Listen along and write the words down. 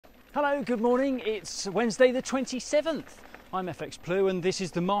Hello, good morning. It's Wednesday the 27th. I'm FxPlew and this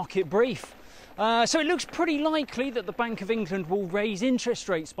is the market brief. So it looks pretty likely that the Bank of England will raise interest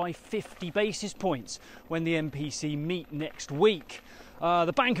rates by 50 basis points when the MPC meet next week.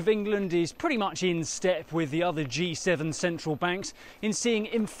 The Bank of England is pretty much in step with the other G7 central banks in seeing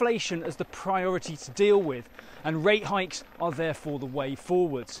inflation as the priority to deal with, and rate hikes are therefore the way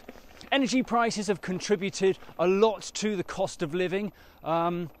forwards. Energy prices have contributed a lot to the cost of living,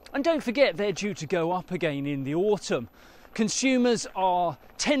 and don't forget they're due to go up again in the autumn. Consumers are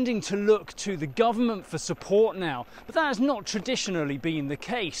tending to look to the government for support now, but that has not traditionally been the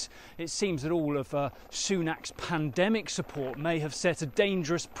case. It seems that all of Sunak's pandemic support may have set a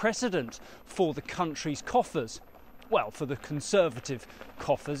dangerous precedent for the country's coffers. Well, for the Conservative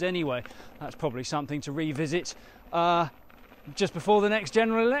coffers anyway. That's probably something to revisit just before the next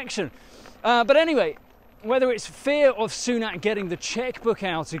general election. But anyway, whether it's fear of Sunak getting the chequebook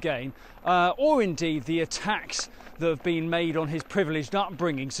out again, or indeed the attacks that have been made on his privileged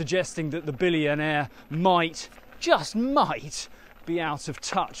upbringing, suggesting that the billionaire might, just might, be out of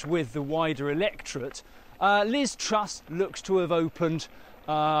touch with the wider electorate, Liz Truss looks to have opened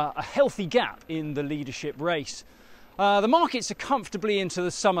a healthy gap in the leadership race. The markets are comfortably into the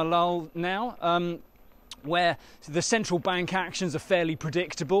summer lull now, where the central bank actions are fairly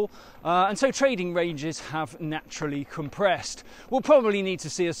predictable, and so trading ranges have naturally compressed. We'll probably need to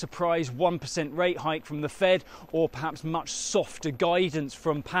see a surprise 1% rate hike from the Fed, or perhaps much softer guidance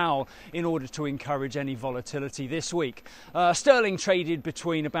from Powell in order to encourage any volatility this week. Sterling traded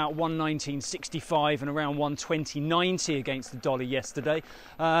between about 119.65 and around 120.90 against the dollar yesterday.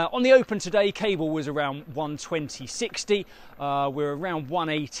 On the open today, cable was around 120.60. We're around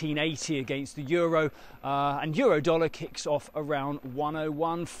 118.80 against the euro. And euro dollar kicks off around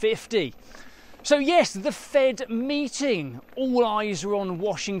 101.50. So yes, the Fed meeting. All eyes are on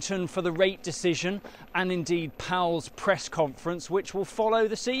Washington for the rate decision, and indeed Powell's press conference, which will follow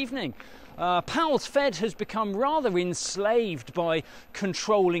this evening. Powell's Fed has become rather enslaved by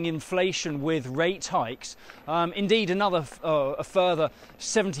controlling inflation with rate hikes. Indeed, a further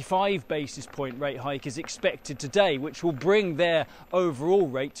 75 basis point rate hike is expected today, which will bring their overall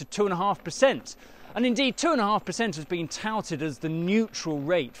rate to 2.5%. And indeed, 2.5% has been touted as the neutral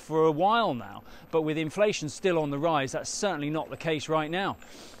rate for a while now, but with inflation still on the rise, that's certainly not the case right now.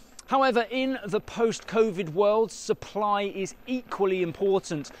 However, in the post-COVID world, supply is equally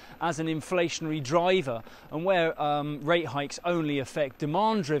important as an inflationary driver, and where rate hikes only affect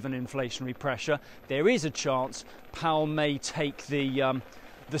demand-driven inflationary pressure, there is a chance Powell may take the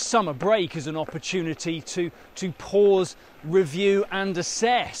summer break as an opportunity to pause, review and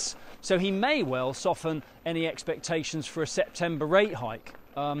assess. So he may well soften any expectations for a September rate hike.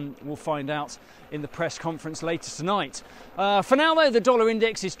 We'll find out in the press conference later tonight. For now, though, the dollar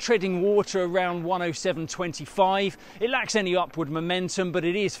index is treading water around 107.25. It lacks any upward momentum, but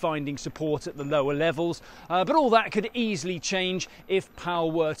it is finding support at the lower levels. But all that could easily change if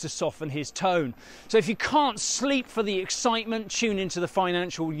Powell were to soften his tone. So if you can't sleep for the excitement, tune into the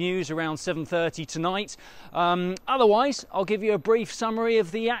financial news around 7:30 tonight. Otherwise, I'll give you a brief summary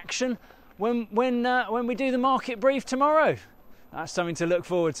of the action when we do the market brief tomorrow. That's something to look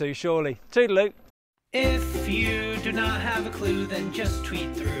forward to, surely. Toodaloo. If you do not have a clue, then just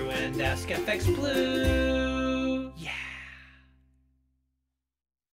tweet through and ask FxPlew.